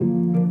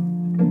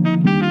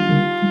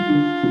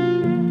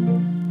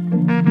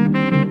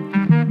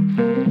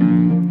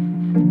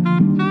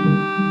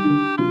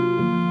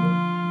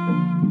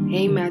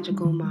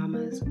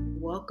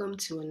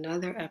to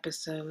another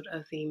episode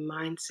of the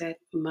Mindset,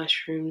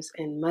 Mushrooms,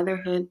 and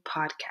Motherhood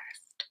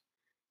podcast.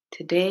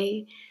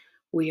 Today,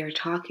 we are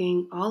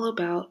talking all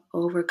about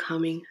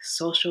overcoming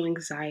social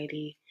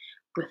anxiety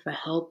with the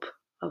help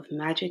of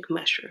magic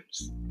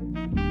mushrooms.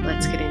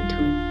 Let's get into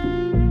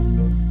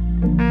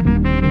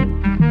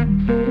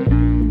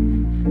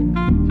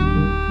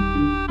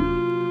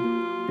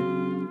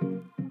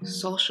it.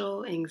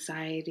 Social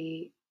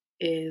anxiety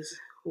is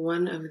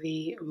one of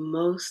the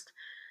most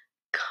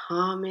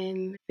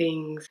common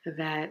things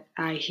that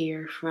I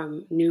hear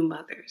from new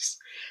mothers.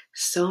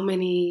 So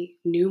many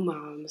new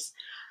moms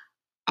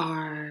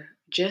are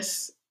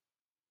just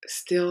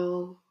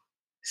still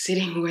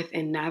sitting with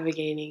and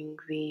navigating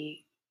the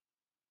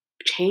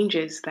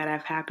changes that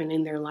have happened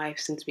in their life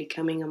since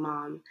becoming a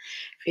mom,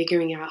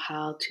 figuring out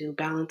how to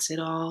balance it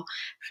all,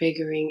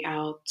 figuring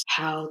out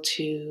how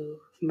to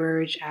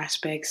merge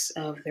aspects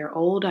of their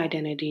old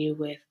identity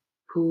with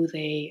who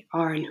they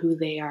are and who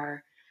they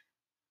are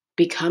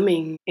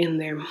becoming in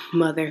their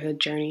motherhood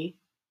journey.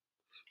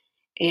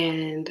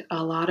 And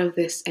a lot of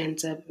this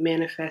ends up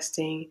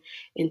manifesting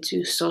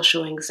into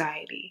social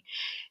anxiety,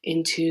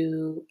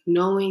 into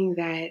knowing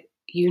that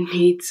you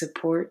need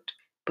support,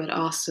 but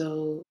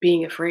also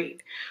being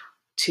afraid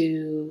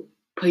to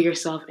put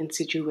yourself in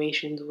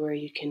situations where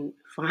you can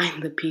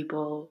find the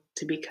people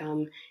to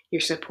become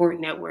your support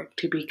network,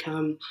 to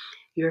become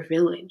your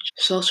village.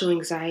 Social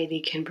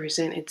anxiety can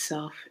present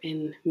itself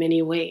in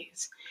many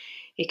ways.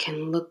 It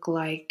can look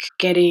like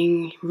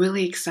getting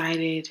really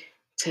excited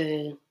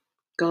to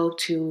go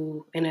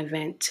to an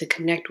event, to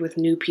connect with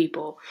new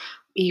people,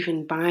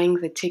 even buying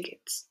the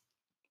tickets.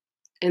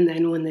 And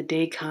then when the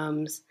day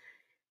comes,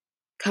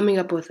 coming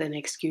up with an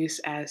excuse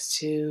as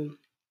to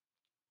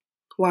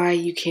why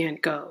you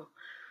can't go,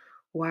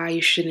 why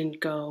you shouldn't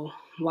go,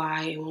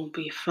 why it won't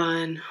be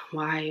fun,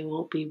 why it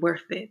won't be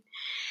worth it.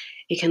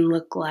 It can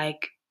look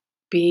like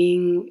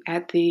being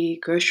at the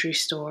grocery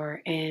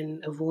store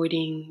and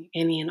avoiding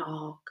any and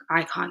all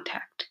eye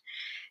contact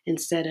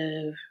instead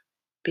of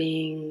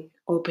being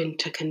open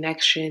to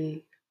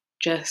connection,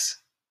 just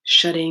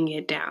shutting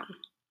it down.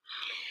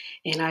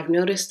 And I've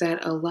noticed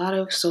that a lot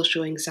of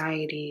social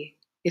anxiety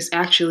is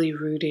actually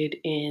rooted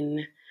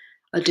in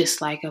a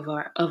dislike of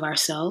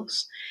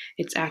ourselves.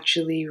 It's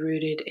actually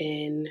rooted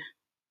in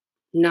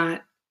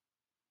not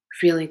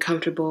feeling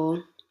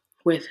comfortable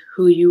with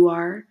who you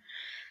are,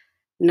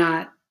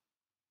 not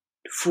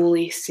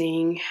fully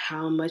seeing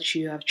how much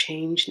you have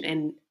changed,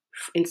 and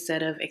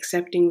instead of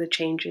accepting the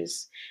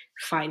changes,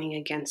 fighting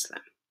against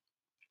them.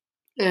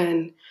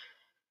 And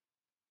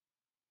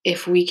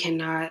if we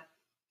cannot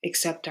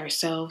accept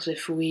ourselves,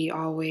 if we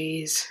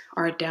always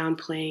are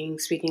downplaying,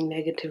 speaking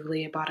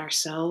negatively about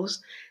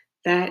ourselves,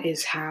 that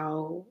is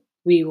how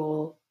we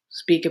will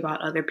speak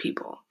about other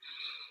people.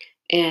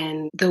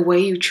 And the way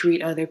you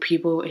treat other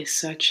people is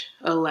such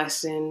a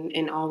lesson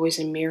and always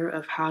a mirror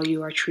of how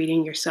you are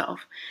treating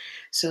yourself.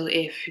 So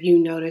if you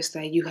notice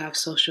that you have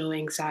social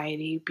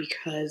anxiety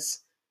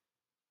because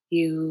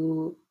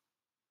you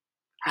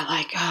are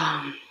like,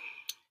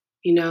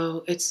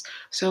 it's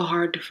so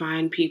hard to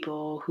find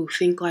people who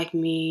think like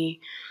me,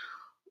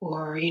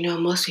 or,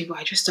 most people,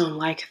 I just don't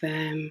like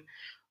them,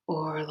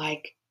 or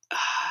like,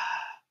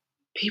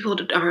 people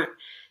that aren't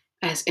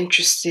as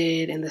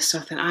interested in the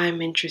stuff that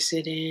I'm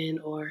interested in,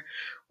 or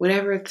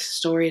whatever the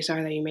stories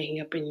are that you're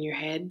making up in your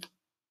head.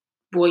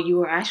 What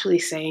you are actually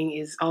saying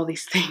is all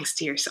these things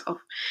to yourself.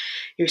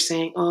 You're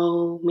saying,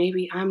 oh,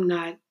 maybe I'm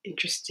not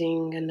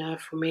interesting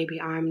enough, or maybe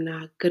I'm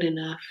not good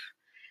enough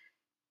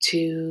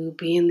to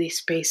be in these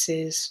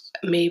spaces.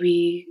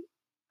 Maybe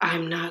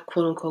I'm not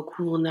quote unquote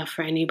cool enough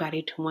for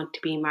anybody to want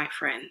to be my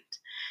friend.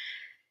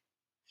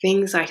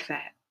 Things like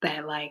that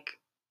like,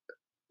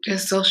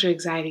 just social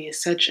anxiety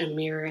is such a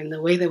mirror, and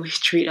the way that we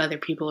treat other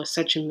people is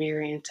such a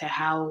mirror into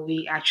how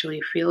we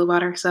actually feel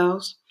about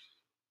ourselves.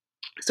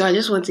 So I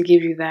just want to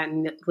give you that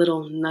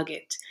little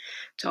nugget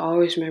to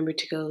always remember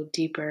to go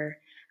deeper,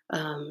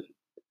 um,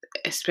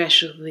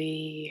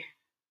 especially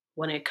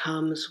when it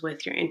comes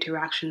with your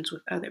interactions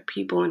with other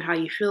people and how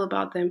you feel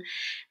about them,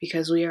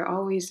 because we are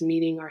always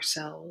meeting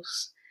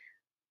ourselves.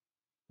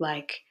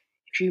 Like,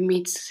 if you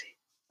meet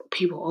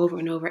people over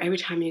and over, every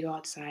time you go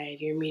outside,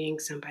 you're meeting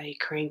somebody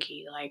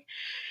cranky. Like,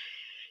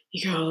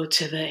 you go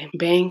to the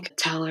bank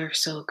teller,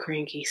 so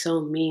cranky,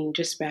 so mean,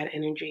 just bad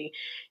energy.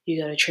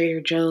 You go to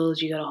Trader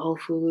Joe's, you go to Whole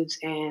Foods,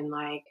 and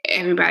like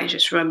everybody's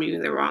just rubbing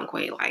you the wrong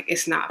way. Like,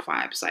 it's not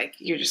vibes. Like,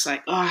 you're just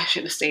like, oh, I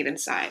should have stayed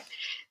inside.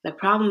 The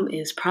problem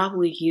is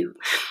probably you.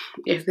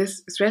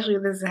 Especially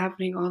if this is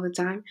happening all the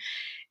time,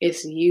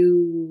 it's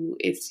you.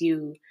 It's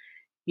you.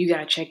 You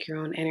gotta check your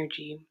own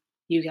energy.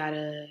 You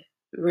gotta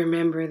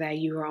remember that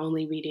you are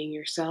only meeting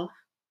yourself,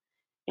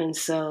 and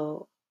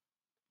so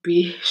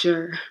be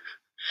sure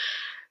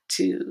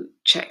to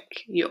check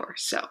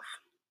yourself.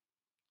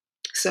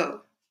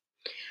 So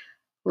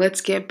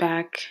let's get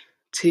back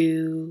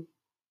to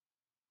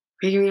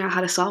figuring out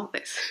how to solve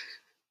this.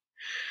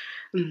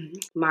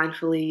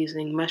 Mindfully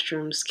using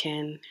mushrooms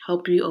can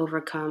help you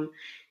overcome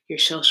your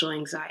social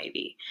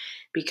anxiety,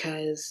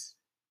 because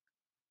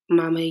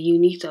Mama, you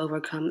need to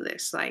overcome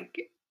this.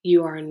 Like,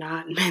 you are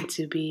not meant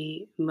to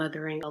be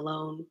mothering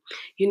alone.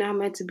 You're not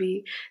meant to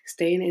be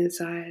staying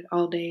inside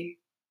all day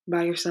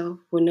by yourself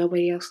with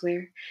nobody else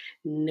there.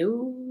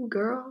 No,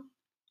 girl.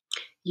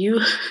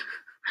 You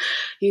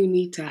you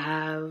need to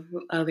have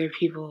other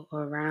people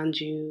around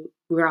you.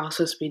 We're all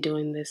supposed to be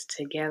doing this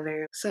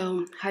together.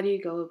 So, how do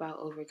you go about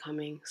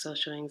overcoming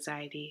social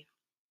anxiety?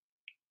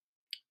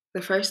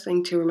 The first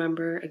thing to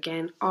remember,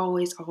 again,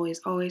 always,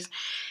 always, always,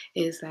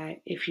 is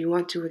that if you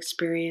want to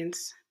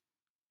experience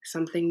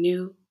something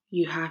new,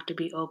 you have to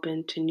be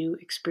open to new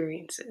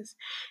experiences.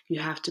 You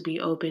have to be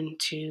open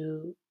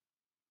to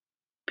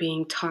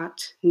being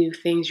taught new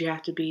things. You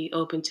have to be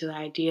open to the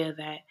idea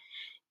that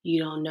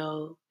you don't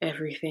know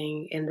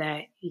everything and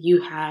that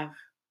you have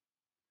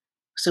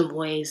some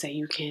ways that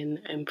you can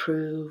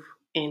improve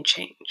and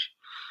change.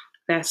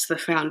 That's the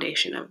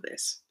foundation of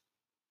this.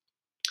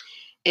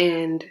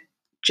 And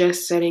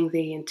just setting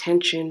the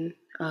intention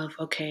of,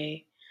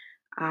 okay,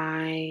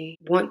 I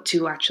want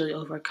to actually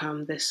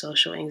overcome this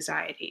social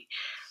anxiety.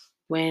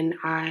 When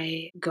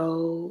I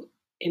go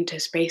into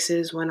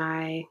spaces, when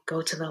I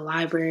go to the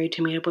library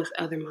to meet up with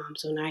other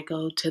moms, when I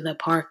go to the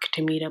park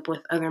to meet up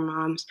with other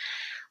moms,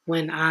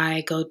 when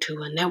I go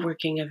to a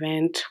networking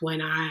event,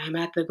 when I'm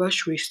at the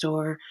grocery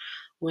store,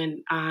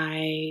 when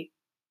I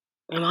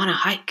am on a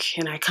hike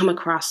and I come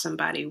across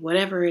somebody,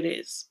 whatever it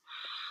is,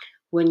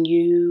 when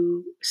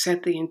you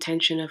set the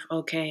intention of,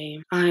 okay,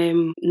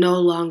 I'm no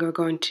longer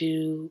going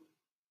to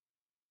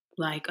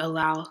like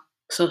allow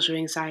social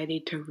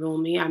anxiety to rule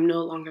me. I'm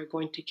no longer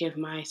going to give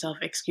myself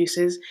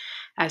excuses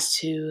as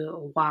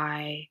to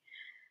why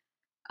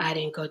I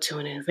didn't go to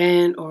an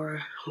event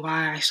or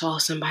why I saw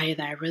somebody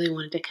that I really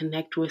wanted to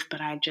connect with,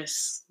 but I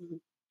just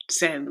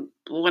said,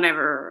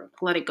 whatever,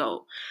 let it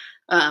go.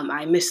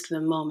 I missed the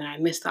moment. I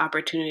missed the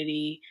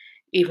opportunity.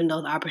 Even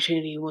though the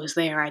opportunity was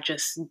there, I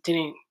just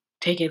didn't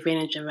take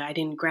advantage of it. I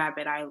didn't grab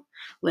it. I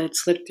let it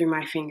slip through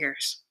my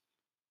fingers.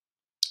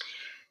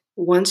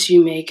 Once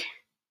you make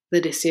the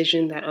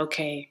decision that,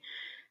 okay,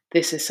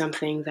 this is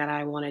something that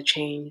I want to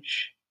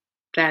change,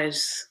 that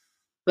is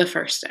the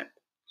first step.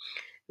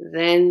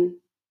 Then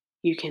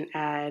you can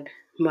add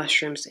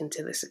mushrooms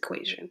into this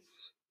equation.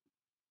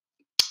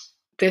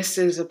 This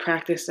is a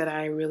practice that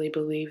I really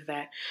believe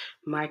that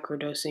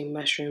microdosing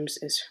mushrooms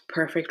is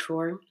perfect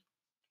for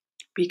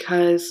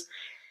because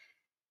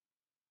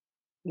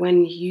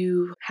when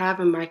you have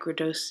a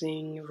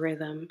microdosing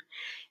rhythm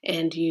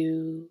and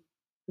you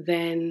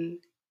then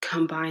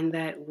combine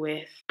that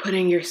with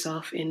putting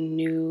yourself in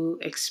new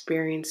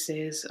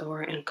experiences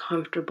or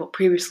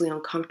previously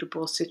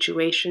uncomfortable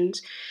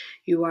situations,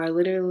 you are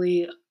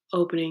literally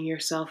opening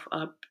yourself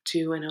up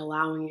to and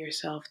allowing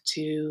yourself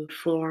to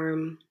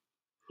form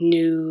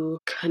new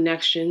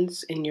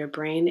connections in your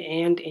brain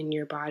and in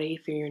your body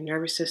through your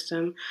nervous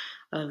system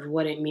of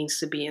what it means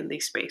to be in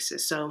these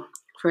spaces. So,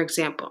 for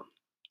example,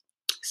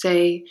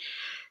 say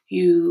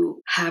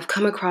you have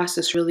come across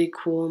this really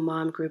cool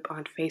mom group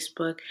on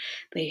Facebook.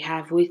 They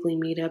have weekly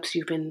meetups.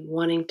 You've been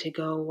wanting to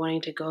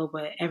go,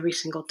 but every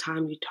single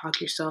time you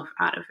talk yourself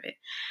out of it.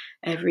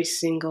 Every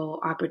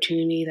single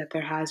opportunity that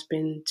there has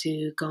been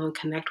to go and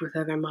connect with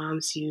other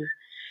moms, you've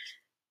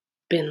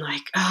been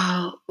like,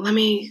 oh, let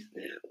me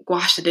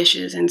wash the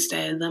dishes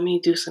instead. Let me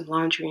do some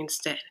laundry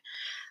instead.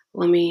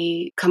 Let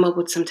me come up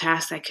with some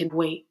tasks that could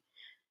wait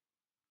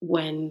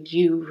when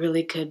you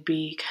really could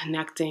be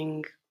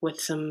connecting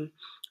with some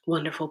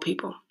wonderful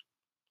people.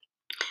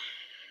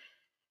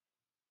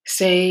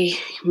 Say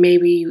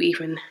maybe you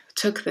even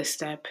took the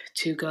step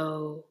to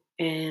go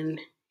and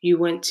you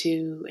went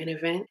to an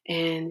event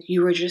and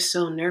you were just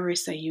so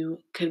nervous that you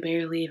could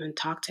barely even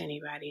talk to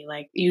anybody.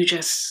 Like you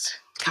just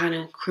kind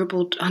of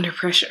crippled under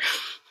pressure.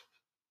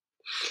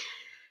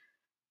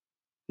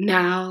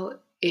 Now,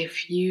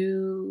 if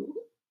you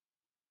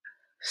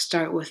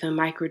start with a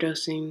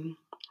microdosing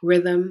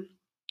rhythm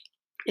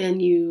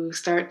and you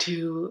start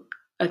to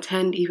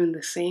attend even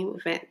the same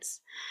events,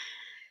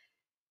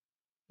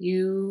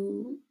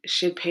 you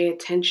should pay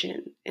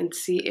attention and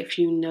see if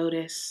you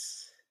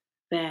notice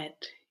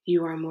that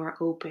you are more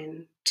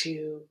open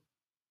to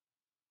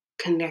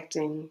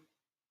connecting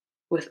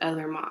with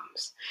other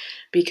moms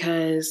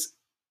because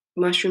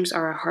mushrooms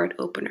are a heart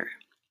opener,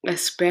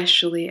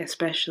 especially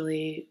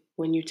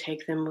when you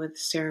take them with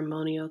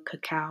ceremonial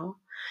cacao.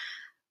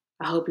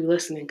 I hope you're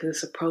listening because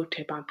it's a pro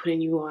tip I'm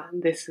putting you on.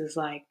 This is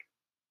like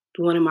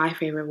one of my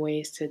favorite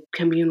ways to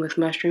commune with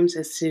mushrooms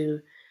is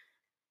to,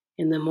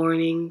 in the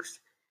mornings,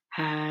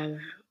 have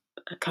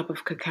a cup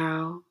of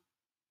cacao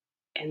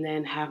and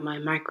then have my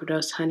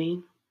microdose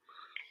honey.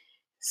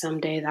 Some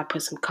days I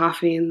put some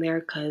coffee in there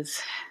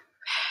because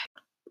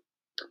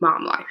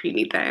mom life, you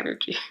need that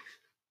energy.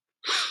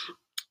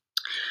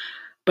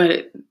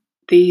 But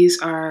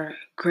these are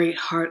great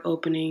heart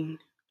opening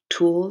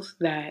tools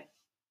that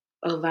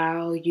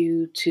allow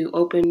you to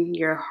open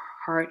your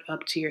heart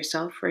up to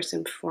yourself first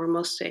and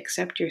foremost, to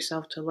accept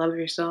yourself, to love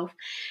yourself.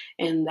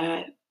 And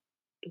that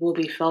will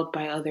be felt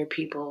by other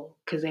people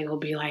because they will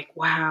be like,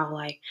 wow,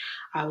 like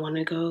I want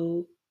to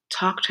go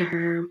talk to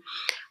her.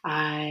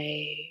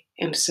 I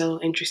am so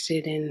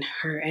interested in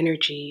her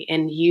energy.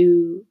 And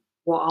you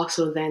will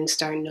also then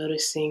start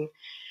noticing,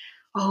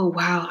 oh,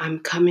 wow, I'm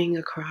coming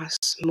across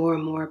more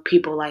and more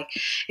people. Like,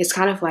 it's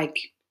kind of like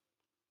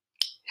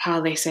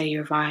how they say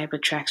your vibe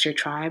attracts your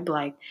tribe.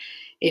 Like,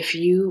 if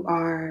you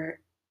are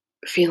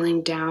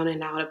feeling down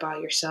and out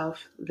about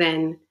yourself,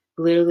 then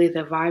literally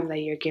the vibe that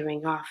you're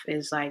giving off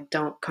is like,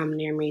 don't come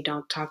near me,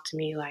 don't talk to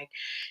me, like,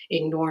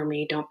 ignore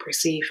me, don't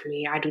perceive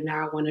me. I do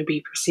not want to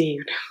be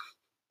perceived.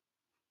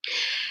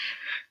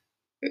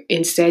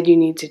 Instead, you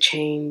need to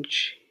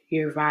change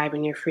your vibe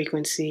and your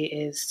frequency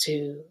is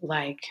to,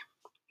 like,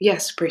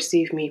 yes,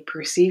 perceive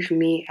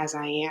me as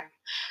I am,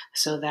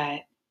 so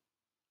that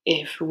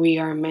if we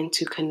are meant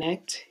to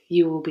connect,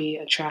 you will be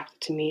attracted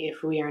to me.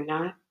 If we are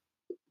not,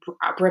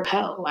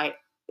 repel. Like,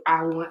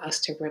 I want us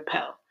to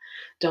repel.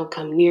 Don't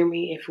come near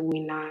me if we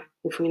not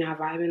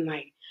vibing.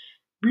 Like,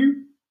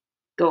 boop,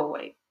 go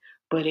away.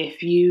 But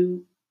if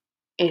you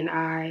and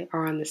I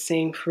are on the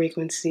same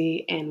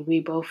frequency and we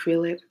both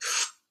feel it,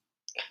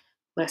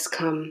 let's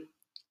come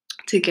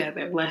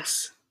together.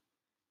 Let's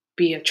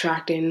be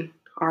attracting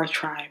our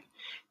tribe,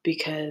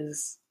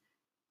 because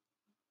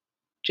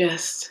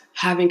just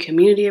having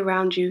community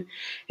around you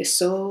is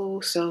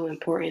so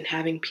important.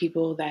 Having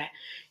people that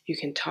you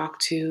can talk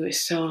to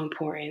is so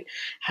important.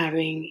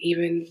 Having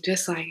even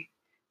just like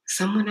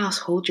someone else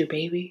hold your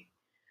baby,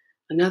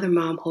 another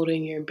mom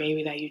holding your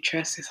baby that you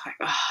trust is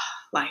like,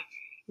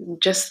 like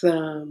just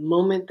the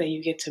moment that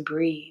you get to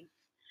breathe.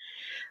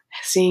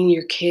 Seeing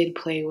your kid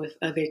play with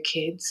other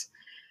kids,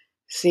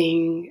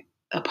 seeing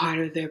a part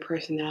of their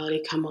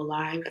personality come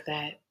alive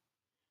that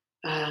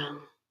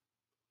um,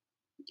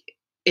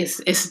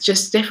 it's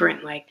just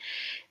different. Like,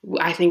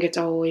 I think it's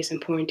always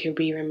important to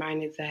be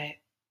reminded that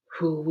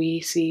who we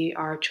see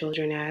our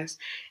children as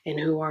and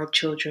who our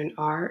children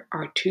are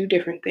two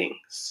different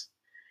things.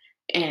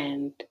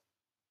 And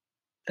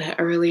the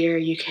earlier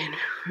you can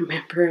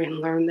remember and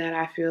learn that,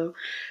 I feel,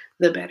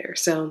 the better.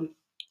 So,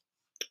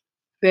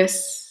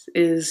 this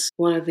is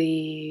one of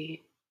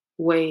the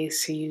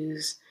ways to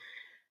use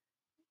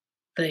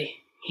the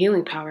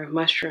healing power of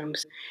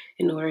mushrooms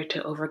in order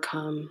to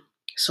overcome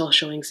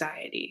social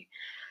anxiety.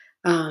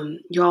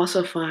 You'll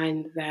also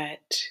find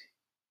that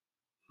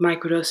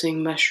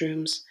microdosing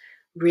mushrooms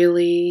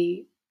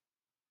really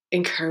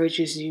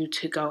encourages you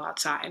to go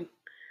outside,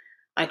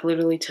 like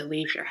literally to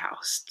leave your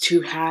house,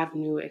 to have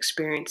new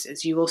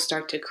experiences. You will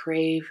start to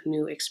crave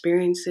new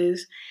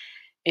experiences,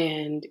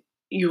 and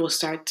you will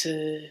start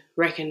to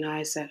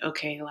recognize that,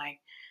 okay, like,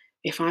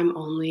 if I'm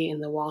only in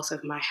the walls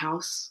of my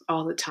house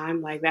all the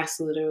time, like, that's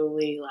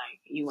literally like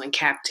you in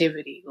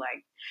captivity.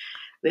 Like,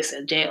 this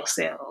a jail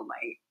cell.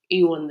 Like,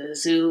 you in the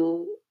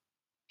zoo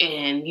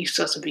and you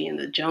supposed to be in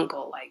the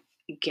jungle. Like,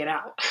 get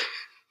out.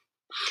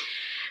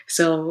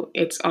 So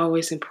it's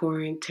always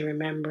important to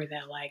remember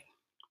that, like,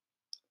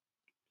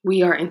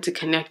 we are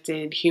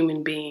interconnected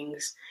human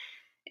beings,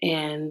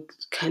 and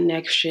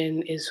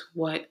connection is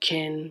what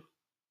can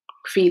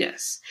feed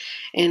us.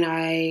 And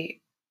I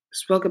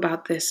spoke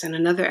about this in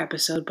another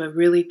episode, but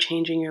really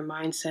changing your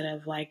mindset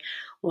of like,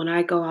 when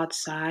I go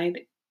outside,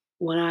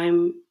 when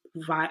I'm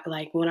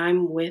when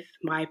I'm with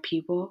my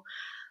people,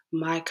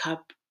 my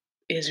cup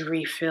is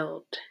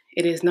refilled.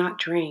 It is not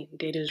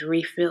drained, it is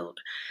refilled.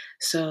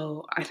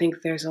 So I think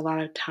there's a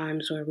lot of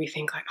times where we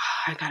think like,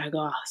 oh, I gotta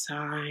go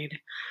outside.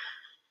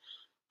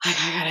 Like,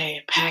 I gotta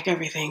pack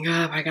everything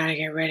up. I gotta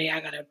get ready.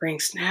 I gotta bring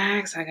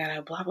snacks. I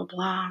gotta blah, blah,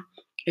 blah.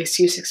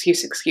 Excuse,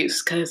 excuse,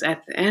 excuse. Because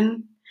at the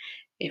end,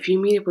 if you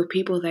meet up with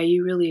people that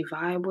you really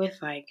vibe with,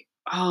 like,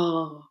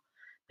 oh,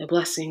 the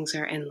blessings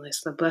are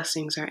endless. The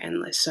blessings are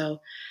endless.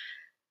 So,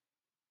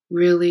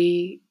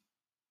 really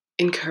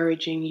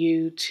encouraging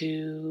you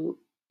to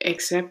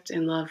accept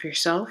and love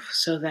yourself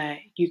so that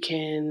you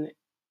can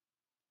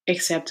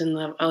accept and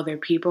love other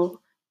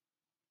people,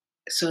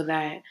 so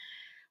that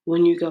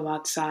when you go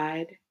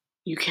outside,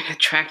 you can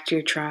attract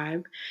your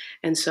tribe,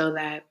 and so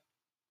that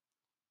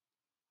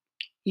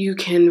you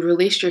can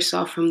release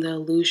yourself from the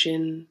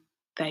illusion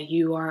that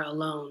you are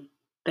alone,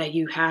 that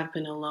you have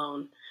been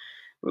alone.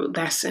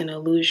 That's an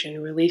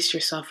illusion. Release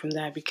yourself from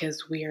that,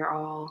 because we are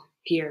all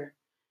here.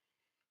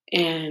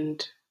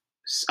 And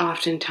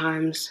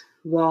oftentimes,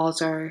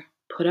 walls are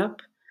put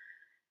up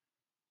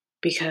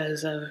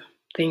because of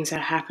things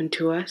that happen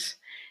to us.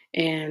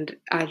 And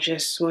I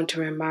just want to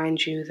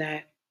remind you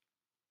that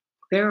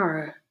there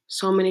are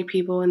so many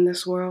people in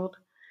this world.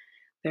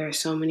 There are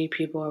so many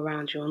people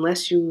around you.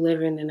 Unless you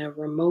live in a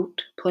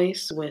remote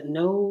place with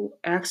no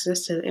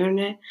access to the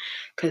internet,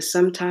 because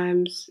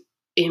sometimes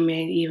it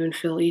may even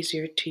feel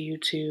easier to you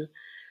to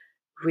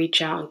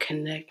reach out and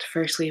connect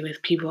firstly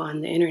with people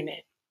on the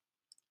internet.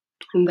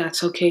 And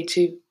that's okay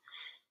too.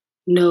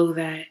 Know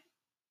that,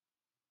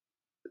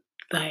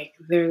 like,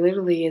 there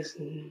literally is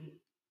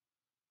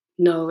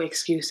no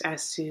excuse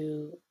as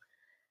to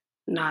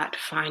not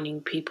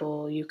finding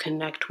people you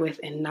connect with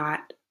and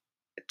not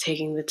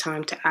taking the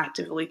time to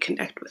actively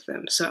connect with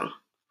them. So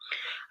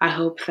I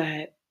hope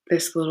that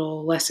this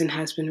little lesson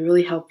has been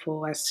really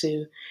helpful as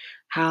to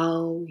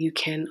how you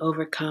can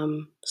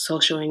overcome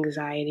social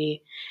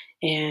anxiety.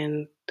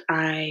 And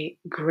I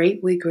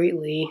greatly,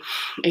 greatly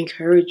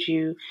encourage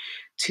you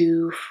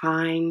to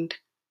find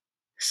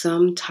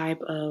some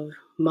type of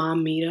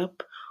mom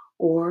meetup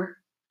or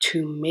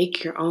to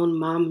make your own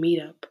mom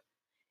meetup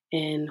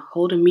and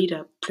hold a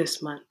meetup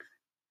this month.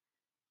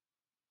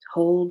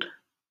 Hold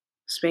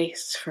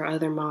space for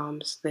other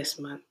moms this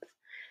month,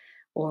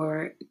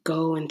 or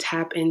go and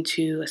tap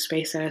into a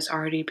space that is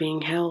already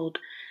being held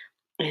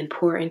and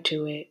pour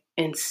into it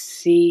and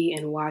see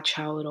and watch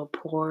how it'll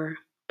pour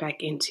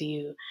back into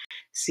you.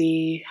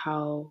 See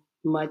how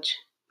much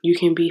you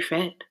can be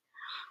fed.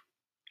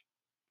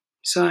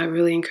 So I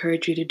really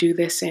encourage you to do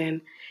this.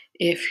 And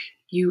if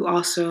you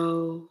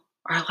also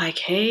are like,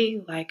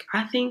 hey, like,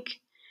 I think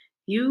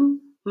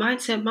you,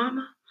 Mindset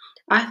Mama,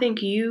 I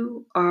think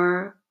you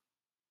are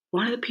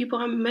one of the people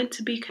I'm meant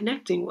to be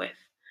connecting with,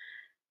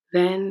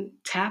 then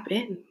tap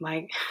in.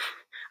 Like,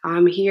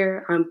 I'm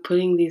here, I'm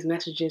putting these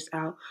messages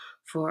out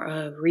for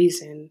a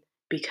reason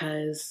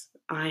because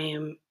I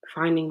am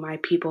finding my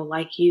people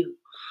like you.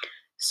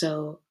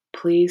 So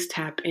please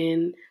tap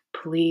in.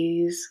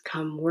 Please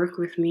come work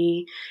with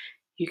me.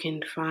 You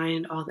can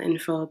find all the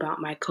info about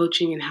my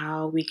coaching and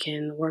how we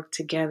can work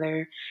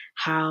together,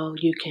 how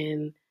you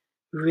can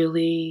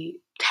really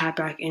tap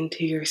back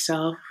into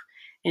yourself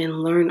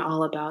and learn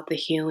all about the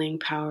healing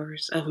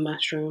powers of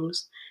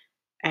mushrooms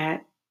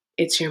at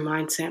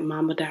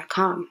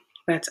itsyourmindsetmama.com.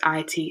 That's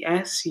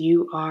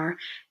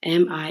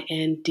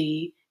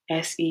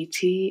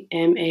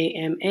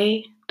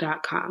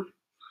ITSURMINDSETMAMA.com.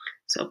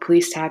 So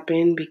please tap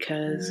in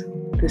because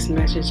this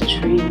message is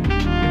for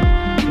you.